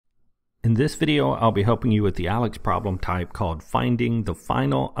In this video, I'll be helping you with the ALEKS problem type called finding the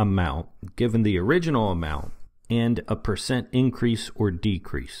final amount given the original amount and a percent increase or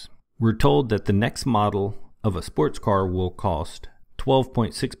decrease. We're told that the next model of a sports car will cost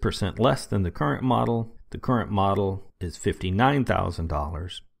 12.6% less than the current model. The current model is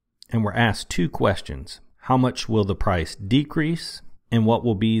 $59,000. And we're asked two questions. How much will the price decrease? And what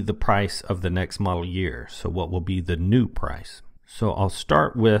will be the price of the next model year? So what will be the new price? So I'll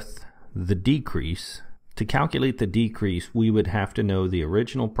start with the decrease. To calculate the decrease, we would have to know the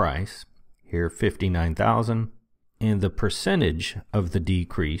original price, here $59,000, and the percentage of the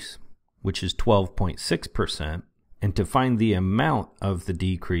decrease, which is 12.6%. And to find the amount of the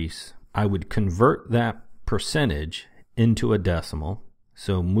decrease, I would convert that percentage into a decimal.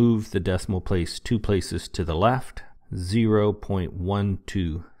 So move the decimal place 2 places to the left,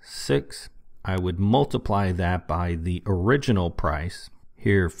 0.126. I would multiply that by the original price,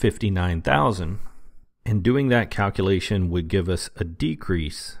 here $59,000, and doing that calculation would give us a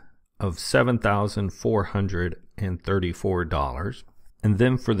decrease of $7,434. And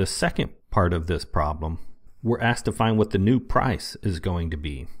then for the second part of this problem, we're asked to find what the new price is going to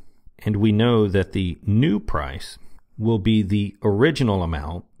be. And we know that the new price will be the original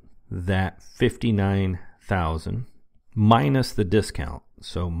amount, that $59,000, minus the discount,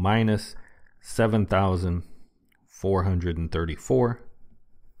 so minus $7,434.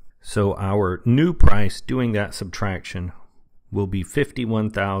 So our new price, doing that subtraction, will be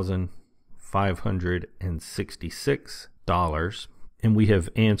 $51,566. And we have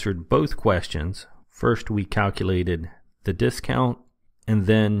answered both questions. First, we calculated the discount and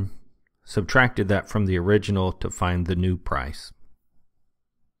then subtracted that from the original to find the new price.